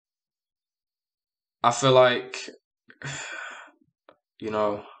I feel like, you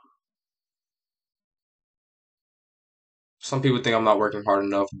know, some people think I'm not working hard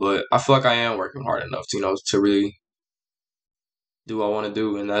enough, but I feel like I am working hard enough to, to really do what I want to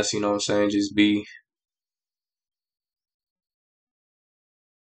do. And that's, what I'm saying, just be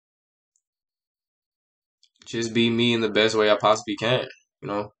me in the best way I possibly can, you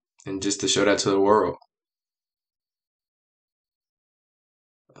know, and just to show that to the world.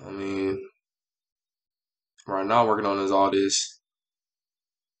 I mean, right now working on is all this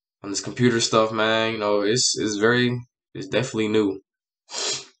computer stuff, man. It's definitely new.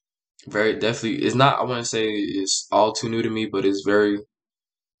 Very definitely, it's not. I wouldn't say it's all too new to me, but it's very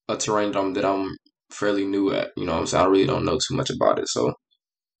a terrain that I'm fairly new at. You know what I'm saying? I really don't know too much about it, so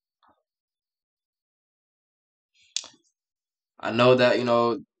I know that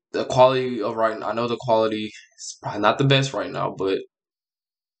the quality of right. I know the quality is probably not the best right now, but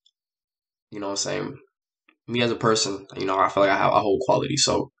what I'm saying, me as a person, I feel like I have a whole quality,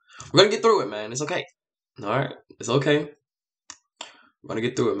 so we're gonna get through it, man. It's okay. All right, it's okay. We're gonna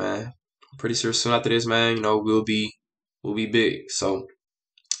get through it, man. I'm pretty sure soon after this, man, we'll be big. So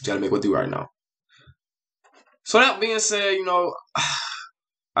gotta make what do right now. So that being said,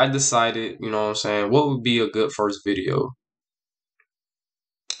 I decided, what I'm saying, what would be a good first video.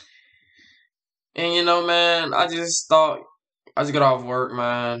 And man, I just thought I just got off work,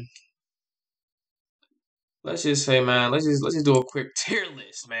 man. Let's just say, man, let's just do a quick tier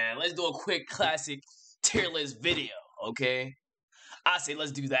list, man. Let's do a quick classic tier list video, okay? I say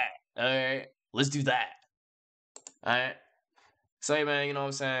let's do that. Alright? Let's do that. Alright? So hey man, you know what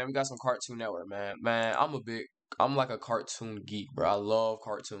I'm saying? We got some Cartoon Network, man. Man, I'm like a cartoon geek, bro. I love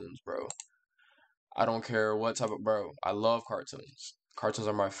cartoons, bro. I don't care what type of bro. I love cartoons. Cartoons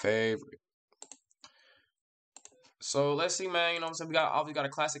are my favorite. So let's see, man. You know what I'm saying? We obviously got a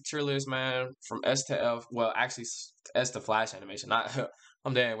classic tier list, man, from S to F. Well, actually, S to Flash animation. Not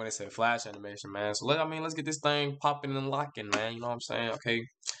I'm dead when they said Flash animation, man. So let's get this thing popping and locking, man. You know what I'm saying? Okay,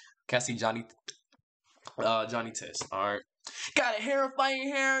 can see Johnny Test. All right, got a terrifying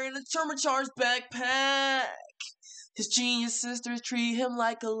hair and a turbocharged backpack. His genius sisters treat him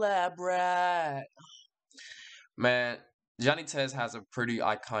like a lab rat. Man, Johnny Test has a pretty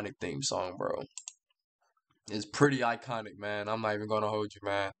iconic theme song, bro. It's pretty iconic, man. I'm not even gonna hold you,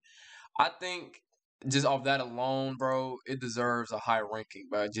 man. I think just off that alone, bro, it deserves a high ranking,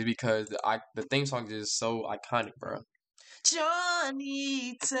 bro. Just because the theme song is just so iconic, bro.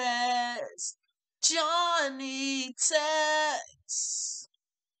 Johnny Test, Johnny Test.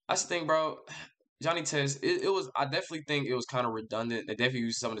 I just think, bro, Johnny Test. It was. I definitely think it was kind of redundant. They definitely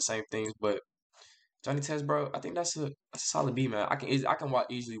used some of the same things, but Johnny Test, bro, I think that's a solid B, man. I can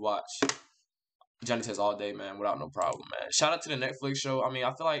easily watch Johnny Test all day, man, without no problem, man. Shout out to the Netflix show. I mean,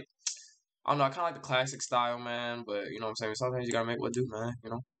 I feel like I don't know. I kind of like the classic style, man. But you know what I'm saying. Sometimes you gotta make what do, man.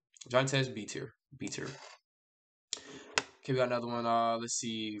 Johnny Test B tier, B tier. Okay, we got another one. Let's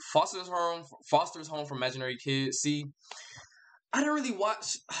see. Foster's Home for Imaginary Kids. See, I didn't really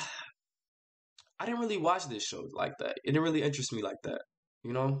watch. I didn't really watch this show like that. It didn't really interest me like that.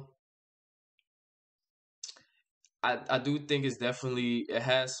 You know. I do think it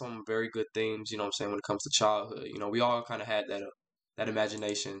has some very good themes. You know what I'm saying, when it comes to childhood. We all kind of had that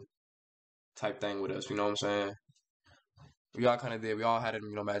imagination type thing with us. You know what I'm saying. We all kind of did. We all had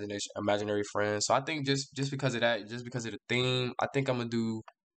imaginary friends. So I think just because of that, just because of the theme, I think I'm gonna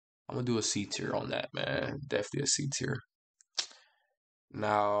do a C tier on that, man. Definitely a C tier.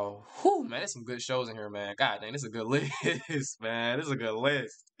 Now, whew, man, there's some good shows in here, man. God dang, this is a good list, man. This is a good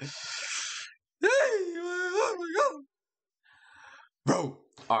list. Hey, man, oh my God. Bro.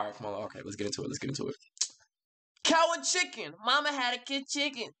 All right, come on. Okay, let's get into it. Let's get into it. Cow and chicken. Mama had a kid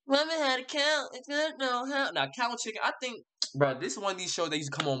chicken. Mama had a cow. It's good no how. Now, cow and chicken. I think, bro, this is one of these shows that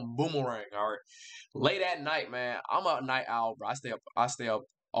used to come on Boomerang. All right, late at night, man. I'm a night owl, bro. I stay up. I stay up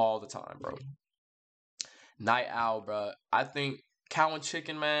all the time, bro. Night owl, bro. I think cow and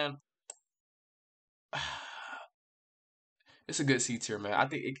chicken, man. It's a good C tier, man. I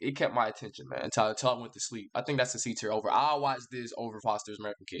think it kept my attention, man, until I went to sleep. I think that's a C tier over. I'll watch this over Foster's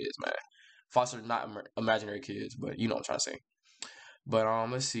American Kids, man. Foster's not imaginary kids, but you know what I'm trying to say. But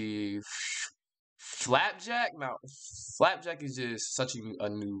let's see. Flapjack. Now, Flapjack is just such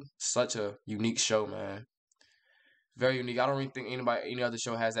a unique show, man. Very unique. I don't really think any other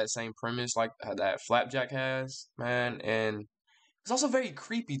show has that same premise like that Flapjack has, man. And it's also very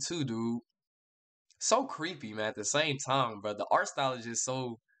creepy too, dude. So creepy, man. At the same time, bro. The art style is just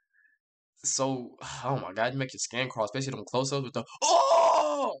so. Oh my god, you make your skin crawl, especially them close ups with the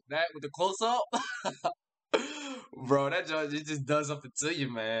that with the close up. Bro, that joint it just does something to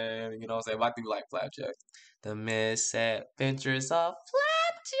you, man. You know what I'm saying? But I do like Flapjack. The Misadventures of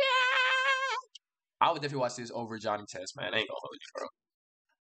Flapjack. I would definitely watch this over Johnny Test, man. I ain't gonna hold you, bro.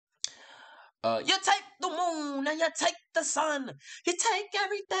 You take the moon and you take the sun. You take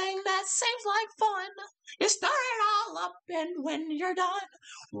everything that seems like fun. You stir it all up, and when you're done,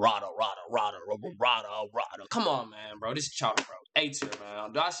 rada, rada, rada, rada, rada, rada. Come on, man, bro. This is chopper, bro. A tier,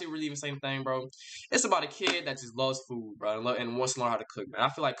 man. Do I shit really even say anything, bro? It's about a kid that just loves food, bro, and wants to learn how to cook, man. I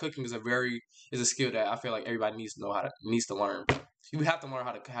feel like cooking is a skill that I feel like everybody needs to learn, bro. You have to learn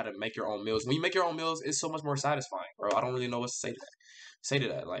how to make your own meals. When you make your own meals, it's so much more satisfying, bro. I don't really know what to say to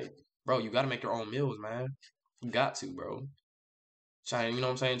that. Like, bro, you got to make your own meals, man. You got to, bro. China, you know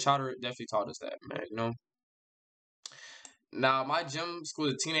what I'm saying? Chowder definitely taught us that, man. You know. Now, my gym school,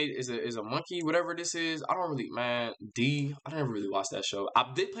 the teenage is a monkey, whatever this is. I don't really, man. I never really watched that show. I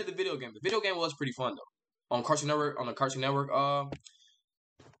did play the video game. The video game was pretty fun though. On Cartoon Network, on the Cartoon Network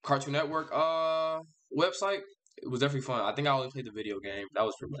website, it was definitely fun. I think I only played the video game. That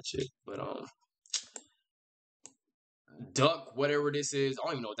was pretty much it. But Duck, whatever this is, I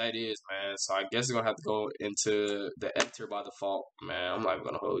don't even know what that is, man. So I guess it's gonna have to go into the F tier by default, man. I'm not even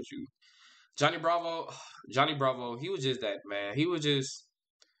gonna hold you. Johnny Bravo, Johnny Bravo, he was just that, man. He was just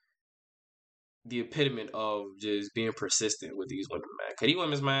the epitome of just being persistent with these women, man. Cause these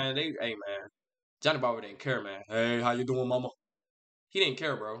women, man, hey, man, Johnny Bravo didn't care, man. Hey, how you doing, mama? He didn't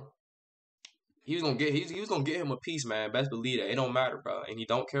care, bro. He was gonna get him a piece, man. Best believe that. It don't matter, bro, and he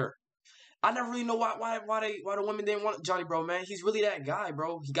don't care. I never really know why the women didn't want Johnny, bro, man. He's really that guy,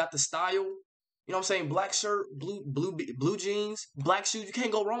 bro. He got the style. You know what I'm saying? Black shirt, blue jeans, black shoes. You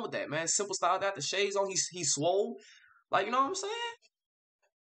can't go wrong with that, man. Simple style. Got the shades on. He's swole. Like, you know what I'm saying?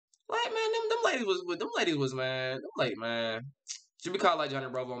 Like, man, them ladies was man. Them late, man. Should be called like Johnny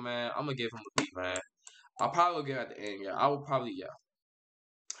Bravo, man. I'm gonna give him a B, man. I'll probably give it at the end, yeah. I would probably, yeah.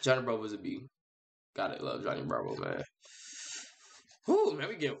 Johnny Bravo is a B. Gotta love Johnny Bravo, man. Whew, man,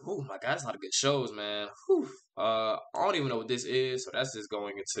 oh my god, that's a lot of good shows, man. Whew. I don't even know what this is, so that's just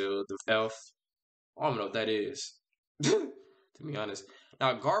going into the F. I don't know what that is. To be honest.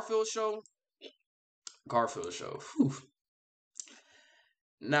 Now, Garfield show. Whew.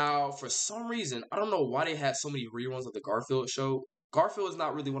 Now, for some reason, I don't know why they had so many reruns of the Garfield show. Garfield is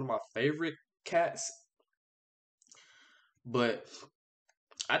not really one of my favorite cats, but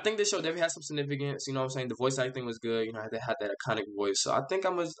I think this show definitely has some significance. You know what I'm saying? The voice acting was good. You know, they had that iconic voice. So I think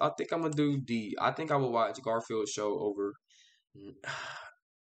I'm gonna do D. I think I would watch Garfield show over.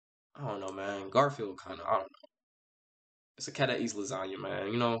 I don't know, man. Garfield kind of. I don't know. It's a cat that eats lasagna,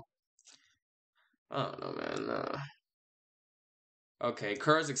 man. You know. I don't know, man. Okay,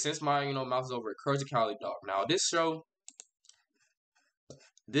 Courage. Since my mouth is over it, Courage the Cowardly Dog. Now this show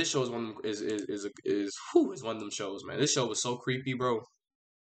is one of them shows, man. This show was so creepy, bro.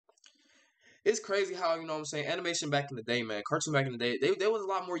 It's crazy how, you know what I'm saying, animation back in the day, man, cartoon back in the day, they was a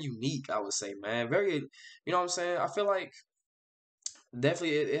lot more unique, I would say, man. Very, you know what I'm saying? I feel like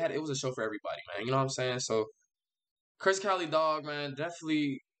definitely it was a show for everybody, man. You know what I'm saying? So Chris Cowley Dog, man,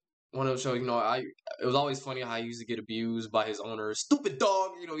 definitely one of those shows, it was always funny how he used to get abused by his owner. Stupid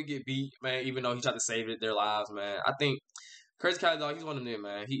dog, he get beat, man, even though he tried to save their lives, man. I think Chris Cowley Dog, he's one of them,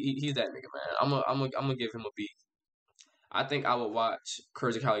 man. He's that nigga, man. I'm gonna give him a B. I think I would watch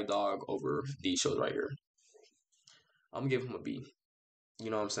Courage the Cowardly Dog over these shows right here. I'm gonna give him a B. You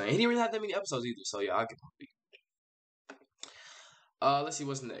know what I'm saying? He didn't really have that many episodes either, so yeah, I'll give him a B. Let's see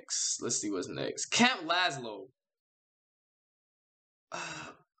what's next. Camp Lazlo.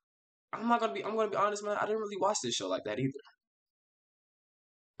 I'm gonna be honest, man. I didn't really watch this show like that either.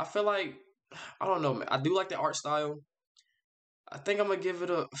 I feel like I don't know, man. I do like the art style. I think I'm gonna give it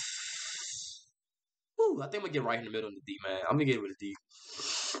a. I think I'm gonna get right in the middle of the D, man. I'm gonna give it a D.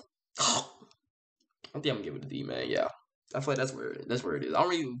 I think I'm gonna give it a D, man. Yeah, I feel like that's where it is.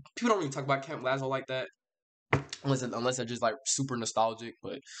 People don't really talk about Camp Lazlo like that, unless they're just like super nostalgic.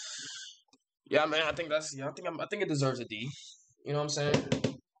 But yeah, man, I think it deserves a D. You know what I'm saying?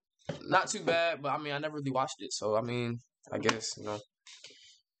 Not too bad, but I mean, I never really watched it, so I mean, I guess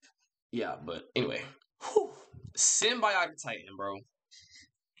Yeah, but anyway, Symbiotic Titan, bro.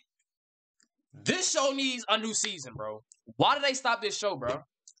 This show needs a new season, bro. Why did they stop this show, bro?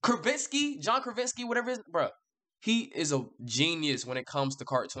 John Krasinski, whatever it is, bro. He is a genius when it comes to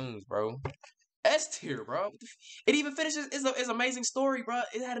cartoons, bro. S tier, bro. It even finishes. It's an amazing story, bro.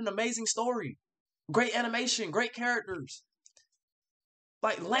 It had an amazing story. Great animation, great characters.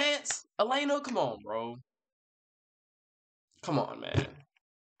 Like Lance, Elena, come on, bro. Come on, man.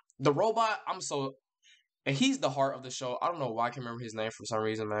 The robot, and he's the heart of the show. I don't know why I can't remember his name for some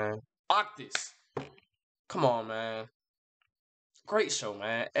reason, man. Octus. Come on, man. Great show,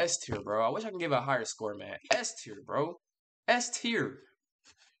 man. S tier, bro. I wish I could give it a higher score, man. S tier, bro. S tier.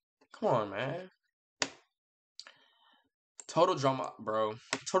 Come on, man. Total Drama, bro.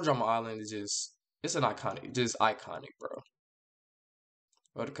 Total Drama Island is just, it's an iconic, just iconic, bro.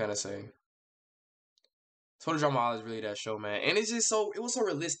 What can I say? Total Drama Island is really that show, man. And it's just so, it was so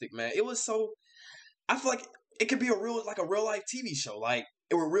realistic, man. It was so, I feel like it could be a real, like a real life TV show. Like,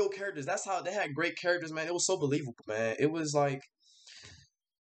 it were real characters. That's how they had great characters, man. It was so believable, man. It was like,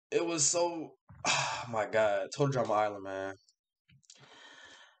 it was so, oh my God. Total Drama Island, man.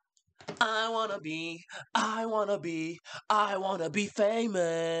 I wanna be, I wanna be, I wanna be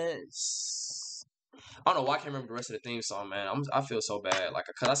famous. I don't know why I can't remember the rest of the theme song, man. I feel so bad, like,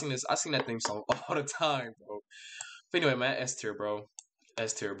 cause I seen that theme song all the time, bro. But anyway, man, S tier, bro.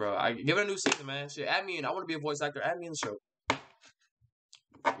 S tier, bro. I give it a new season, man. Shit, add me in. I want to be a voice actor. Add me in the show.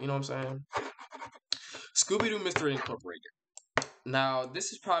 You know what I'm saying? Scooby Doo Mystery Incorporated. Now,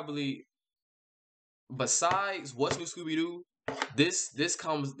 this is probably besides What's New Scooby Doo. This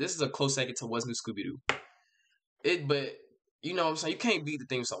is a close second to What's New Scooby Doo. But you know what I'm saying? You can't beat the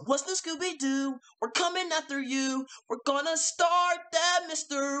theme song. What's New Scooby Doo? We're coming after you. We're gonna start that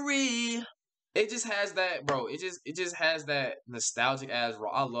mystery. It just has that, bro. It just has that nostalgic ass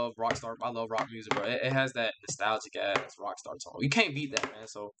rock. I love rockstar. I love rock music, bro. It has that nostalgic ass rockstar tone. You can't beat that, man.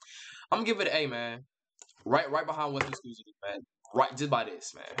 So I'm gonna give it an A, man. Right behind What's New Scooby Doo, man. Right, just by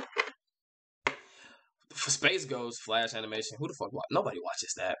this, man. For Space Ghost Flash animation, who the fuck watch? Nobody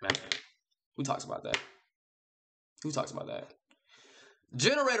watches that, man. Who talks about that? Who talks about that?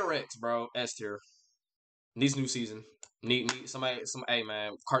 Generator X, bro. S tier. Needs new season. Need somebody. Hey,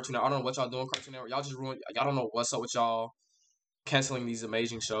 man. Cartoon Network. I don't know what y'all doing. Cartoon Network. Y'all just ruined. Y'all don't know what's up with y'all canceling these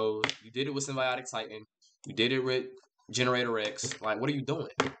amazing shows. You did it with Symbiotic Titan. You did it with Generator X. Like, what are you doing?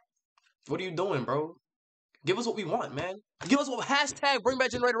 What are you doing, bro? Give us what we want, man. Give us what hashtag bring back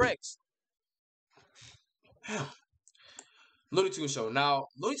Generator X. Looney Tunes show. Now,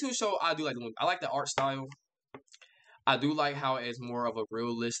 Looney Tunes show, I do like the I like the art style. I do like how it's more of a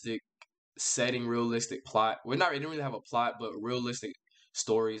realistic setting, realistic plot. It didn't really have a plot, but realistic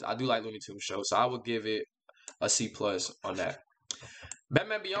stories. I do like Looney Tunes show, so I would give it a C plus on that.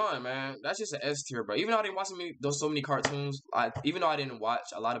 Batman Beyond, man, that's just an S tier, bro. Even though I didn't watch so many cartoons, even though I didn't watch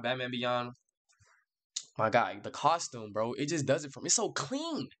a lot of Batman Beyond, my God, the costume, bro, it just does it for me. It's so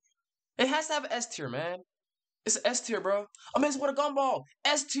clean. It has to have an S tier, man. It's an S tier, bro. Amazing What a Gumball,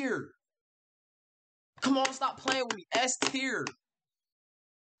 S tier. Come on, stop playing with me. S tier.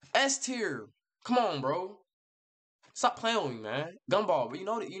 S tier. Come on, bro. Stop playing with me, man. Gumball, but you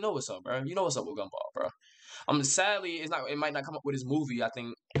know what's up, bro. You know what's up with Gumball, bro. Sadly, it might not come up with his movie, I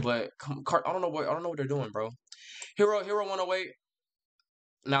think, but I don't know what they're doing, bro. Hero 108.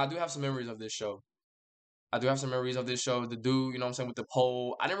 Now I do have some memories of this show. The dude, you know what I'm saying, with the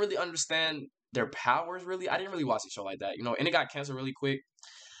pole. I didn't really understand their powers, really. I didn't really watch the show like that, and it got canceled really quick.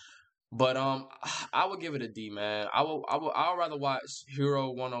 But I would give it a D, man. I would rather watch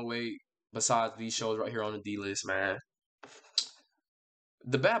Hero 108 besides these shows right here on the D list, man.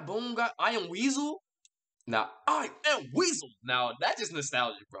 The baboon guy, I Am Weasel. Now, I Am Weasel. Now, that's just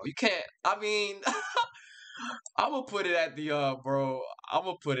nostalgic, bro. You can't, I mean, I'm gonna put it at the, bro. I'm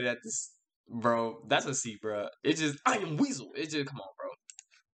gonna put it at this, bro. That's a C, bro. It just, I Am Weasel. It just, come on, bro.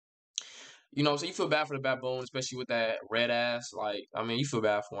 So you feel bad for the baboon, especially with that red ass. Like, I mean, you feel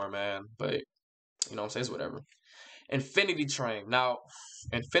bad for him, man. But, you know what I'm saying? It's whatever. Infinity Train. Now,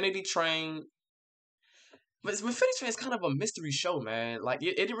 Infinity Train. But Infinity Train is kind of a mystery show, man. Like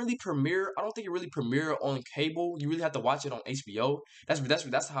it didn't really premiere. I don't think it really premiered on cable. You really have to watch it on HBO.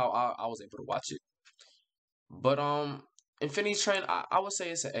 That's how I was able to watch it. But Infinity Train, I would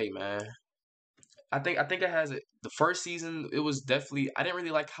say it's an A, man. I think it has it. The first season, it was definitely. I didn't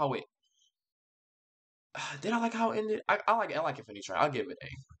really like how it. Did I like how it ended? I like Infinity Train. I'll give it A.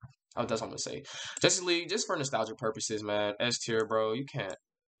 Oh, that's what I'm gonna say. Justice League, just for nostalgic purposes, man. S tier, bro. You can't.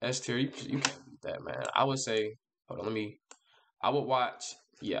 S tier, you can't beat that, man. I would say. Hold on, I would watch.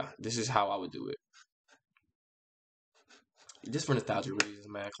 Yeah, this is how I would do it. Just for nostalgic reasons,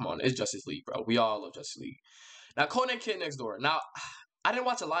 man. Come on, it's Justice League, bro. We all love Justice League. Now, Codename Kid Next Door. Now, I didn't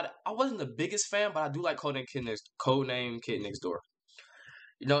watch a lot. I wasn't the biggest fan, but I do like Codename Kid Next Door.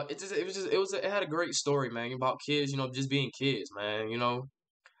 It had a great story, man, about kids. Just being kids, man.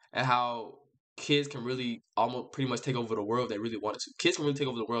 And how kids can really almost pretty much take over the world they really wanted to. Kids can really take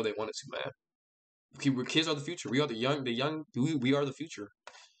over the world they wanted to, man. Kids are the future. We are the young. We are the future.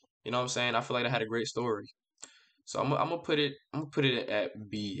 You know what I'm saying? I feel like I had a great story. So I'm gonna put it. I'm gonna put it at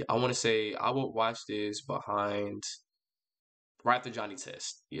B. I want to say I would watch this behind right after Johnny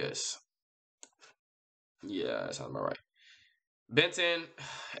Test. Yes. Yeah, that sounds about right. Ben 10,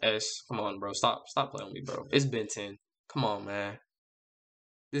 come on, bro. Stop playing with me, bro. It's Ben 10. Come on, man.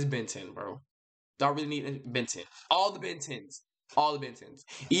 This Ben 10, bro. Do I really need Ben 10? All the Ben 10s. All the Ben 10s.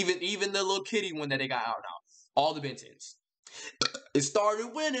 Even the little kitty one that they got out now. All the Ben 10s. It started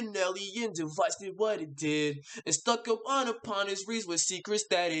when an alien device did what it did and stuck up on upon his reeds with secrets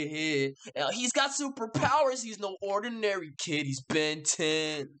that it hid. Now he's got superpowers. He's no ordinary kid. He's Ben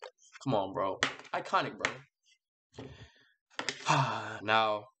 10. Come on, bro. Iconic, bro.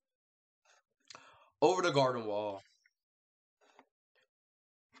 Now, over the garden wall.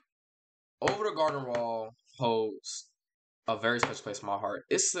 Over the garden wall holds a very special place in my heart.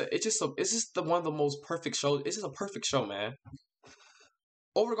 It's just the one of the most perfect shows. It's just a perfect show, man.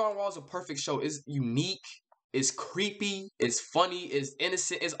 Over the garden wall is a perfect show. It's unique. It's creepy. It's funny. It's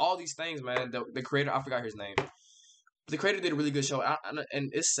innocent. It's all these things, man. The creator, I forgot his name. The creator did a really good show, and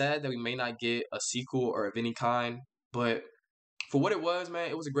it's sad that we may not get a sequel or of any kind. But for what it was, man,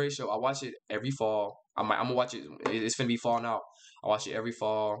 it was a great show. I watch it every fall. I'm gonna watch it. It's finna be fall now. I watch it every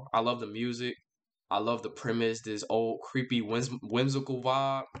fall. I love the music. I love the premise. This old creepy whimsical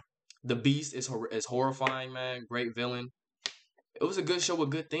vibe. The Beast is horrifying, man. Great villain. It was a good show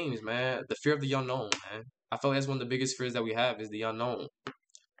with good themes, man. The fear of the unknown, man. I feel like that's one of the biggest fears that we have is the unknown.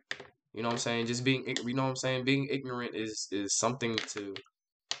 You know what I'm saying? Just being, you know what I'm saying? Being ignorant is something to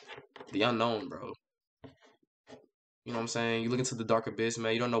the unknown, bro. You know what I'm saying? You look into the dark abyss,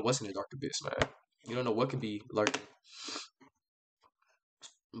 man. You don't know what's in the dark abyss, man. You don't know what could be lurking.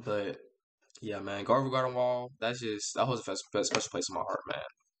 But yeah, man. Garden Wall. That holds a special place in my heart, man.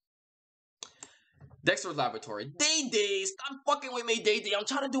 Dexter's Laboratory. Day, stop fucking with me, Day. I'm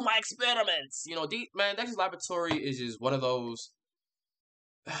trying to do my experiments. You know, man, Dexter's Laboratory is just one of those.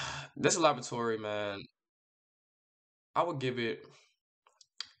 Dexter's Laboratory, man. I would give it.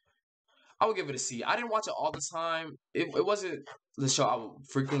 I would give it a C. I didn't watch it all the time. It wasn't the show I would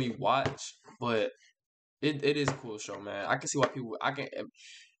frequently watch, but it is a cool show, man. I can see why people. I can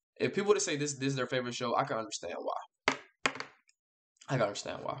if people were to say this is their favorite show, I can understand why. I can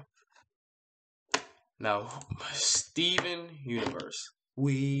understand why. Now, Steven Universe.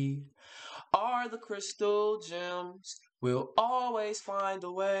 We are the crystal gems. We'll always find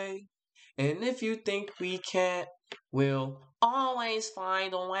a way. And if you think we can't, we'll always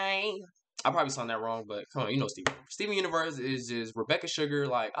find a way. I probably sound that wrong, but come on, you know Steven. Steven Universe is just Rebecca Sugar.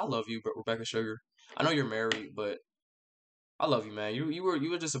 Like, I love you, but Rebecca Sugar. I know you're married, but I love you, man. You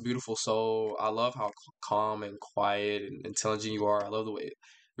were just a beautiful soul. I love how calm and quiet and intelligent you are. I love the way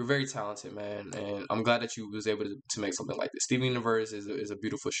you're very talented, man. And I'm glad that you was able to make something like this. Steven Universe is a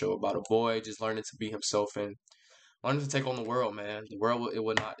beautiful show about a boy just learning to be himself and learning to take on the world, man. The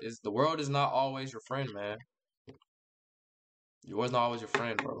world is not always your friend, man. The world's not always your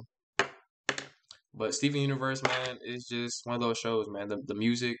friend, bro. But Steven Universe, man, is just one of those shows, man. The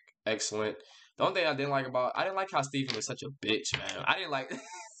music, excellent. The only thing I didn't like how Steven is such a bitch, man. I didn't like.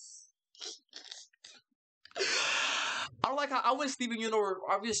 I don't like how I wish Steven Universe.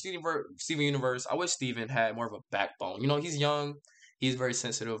 Steven Universe. I wish Steven had more of a backbone. You know, he's young. He's very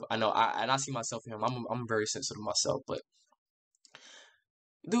sensitive. I know. I see myself in him. I'm very sensitive myself, but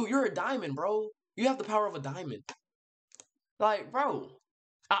dude, you're a diamond, bro. You have the power of a diamond. Like, bro.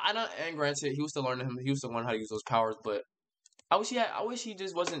 I know, and granted, he was still learning him. He was still learning how to use those powers, but I wish he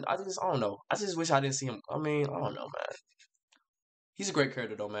just wasn't. I don't know. I just wish I didn't see him. I mean, I don't know, man. He's a great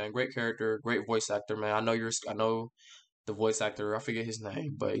character though, man. Great character, great voice actor, man. I know the voice actor. I forget his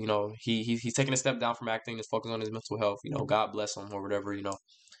name, but you know, he's taking a step down from acting. Is focusing on his mental health. You know, God bless him or whatever. You know,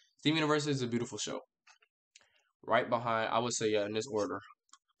 Steven Universe is a beautiful show. Right behind, I would say, yeah, in this order.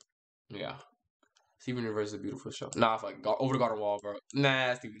 Yeah, Steven Universe is a beautiful show. Nah, it's like Over the Garden Wall, bro.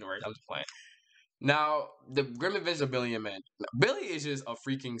 Nah, Steven Universe. I'm just playing. Now, the Grim Adventures of Billy and Man. Billy is just a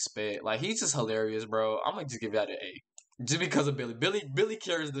freaking spit. Like, he's just hilarious, bro. I'm gonna just give that an A. Just because of Billy. Billy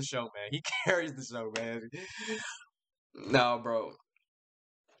carries the show, man. He carries the show, man. Now, bro.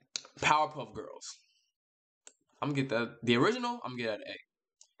 Powerpuff Girls. I'm gonna get that. The original, I'm gonna get that an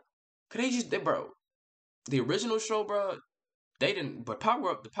A. Could bro. The original show, bro, they didn't, but the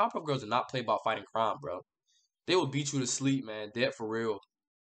Powerpuff Girls did not play about fighting crime, bro. They would beat you to sleep, man. Dead for real.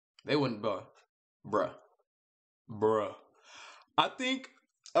 They wouldn't, bro. Bruh. I think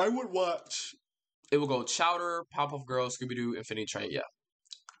I would watch. It would go Chowder, Powerpuff Girls, Scooby Doo, Infinity Train. Yeah,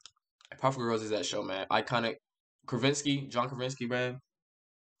 Powerpuff Girls is that show, man. Iconic. John Krasinski, man.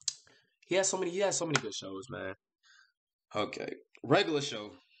 He has so many. He has so many good shows, man. Okay, regular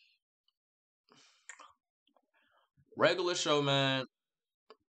show. Regular show, man,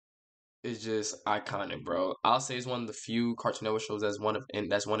 is just iconic, bro. I'll say it's one of the few Cartoon Network shows that's won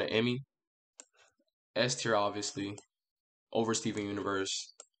an Emmy. S tier, obviously, over Steven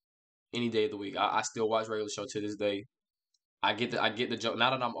Universe any day of the week. I still watch regular show to this day. I get the joke.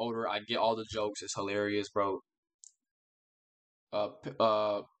 Now that I'm older, I get all the jokes. It's hilarious, bro.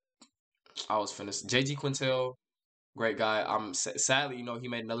 I was finished. JG Quintel, great guy. Sadly, he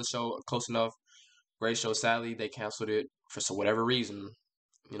made another show close enough. Great show. Sadly, they canceled it for whatever reason.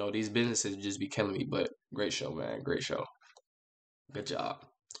 These businesses just be killing me. But great show, man. Great show. Good job.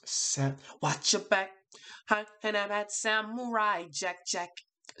 Watch your back. And I'm at Samurai Jack.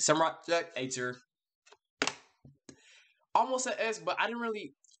 Samurai Jack, A tier. Almost an S, but I didn't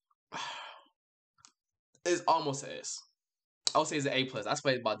really. It's almost an S. I would say it's an A plus. I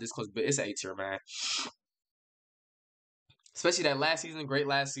swear about this close, but it's an A tier, man. Especially that last season, great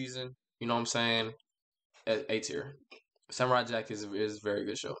last season. You know what I'm saying? A tier. Samurai Jack is a very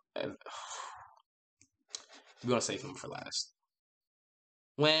good show. And we're gonna save him for last.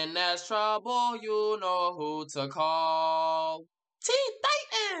 When there's trouble, you know who to call. Teen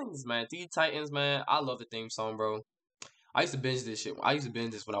Titans, man. Teen Titans, man. I love the theme song, bro. I used to binge this shit. I used to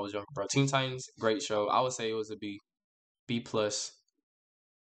binge this when I was younger, bro. Teen Titans, great show. I would say it was a B plus.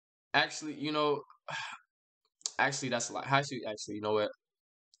 Actually, that's a lot. Actually, you know what?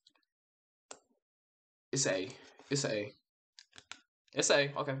 It's A. It's A. It's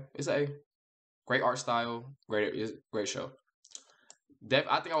A. Okay, it's A. Great art style. Great show.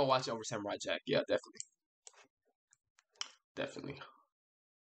 I think I will watch it over Samurai Jack. Yeah, definitely.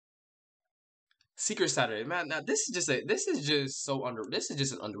 Secret Saturday, man. Now this is just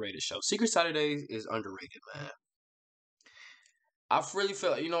an underrated show. Secret Saturday is underrated, man. I really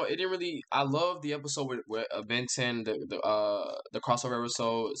felt it didn't really. I love the episode with Ben 10, the crossover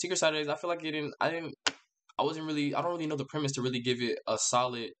episode. Secret Saturdays, I feel like it didn't. I don't really know the premise to really give it a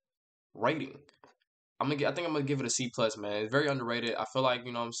solid rating. I think I'm gonna give it a C plus, man. It's very underrated. I feel like,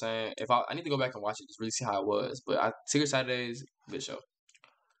 what I'm saying, if I need to go back and watch it, just really see how it was. But Secret Saturdays, good show.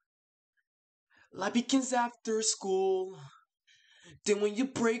 Life begins after school. Then when you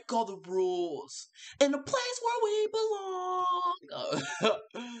break all the rules in the place where we belong.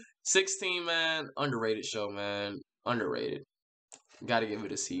 16, man, underrated show, man. Underrated. Gotta give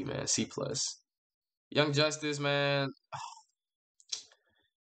it a C, man. C plus. Young Justice, man.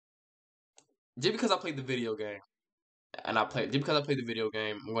 Just because I played the video game, I'm gonna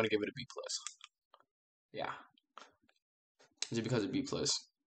give it a B plus. Yeah. Just because of B plus.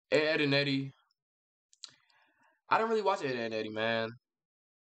 Ed and Eddie. I don't really watch Ed and Eddie, man.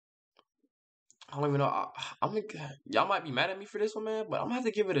 I don't even know. Y'all might be mad at me for this one, man, but I'm gonna have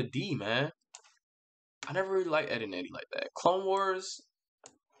to give it a D, man. I never really liked Ed and Eddie like that. Clone Wars.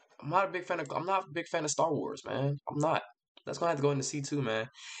 I'm not a big fan of Star Wars, man. I'm not. That's gonna have to go into C2, man.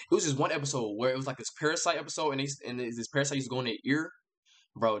 It was just one episode where it was like this parasite episode, and this parasite used to go in their ear,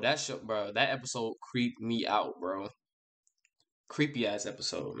 bro. That episode creeped me out, bro. Creepy ass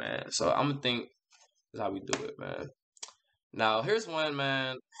episode, man. So I'm gonna think that's how we do it, man. Now here's one,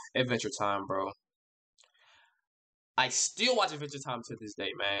 man. Adventure Time, bro. I still watch Adventure Time to this day,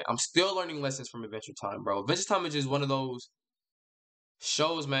 man. I'm still learning lessons from Adventure Time, bro. Adventure Time is just one of those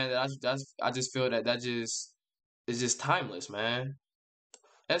shows, man, that I just feel that just is just timeless, man.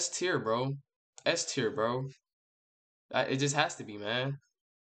 S tier, bro. S tier, bro. It just has to be, man.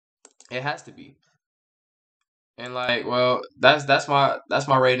 It has to be. And like, well, that's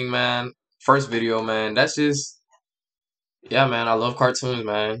my rating, man. First video, man. That's just yeah, man. I love cartoons,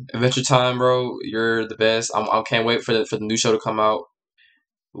 man. Adventure Time, bro. You're the best. I can't wait for the new show to come out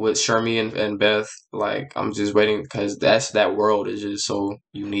with Shermie and Beth. Like, I'm just waiting because that world is just so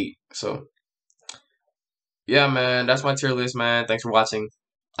unique. So yeah, man. That's my tier list, man. Thanks for watching.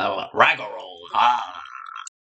 Raggle roll. Ah.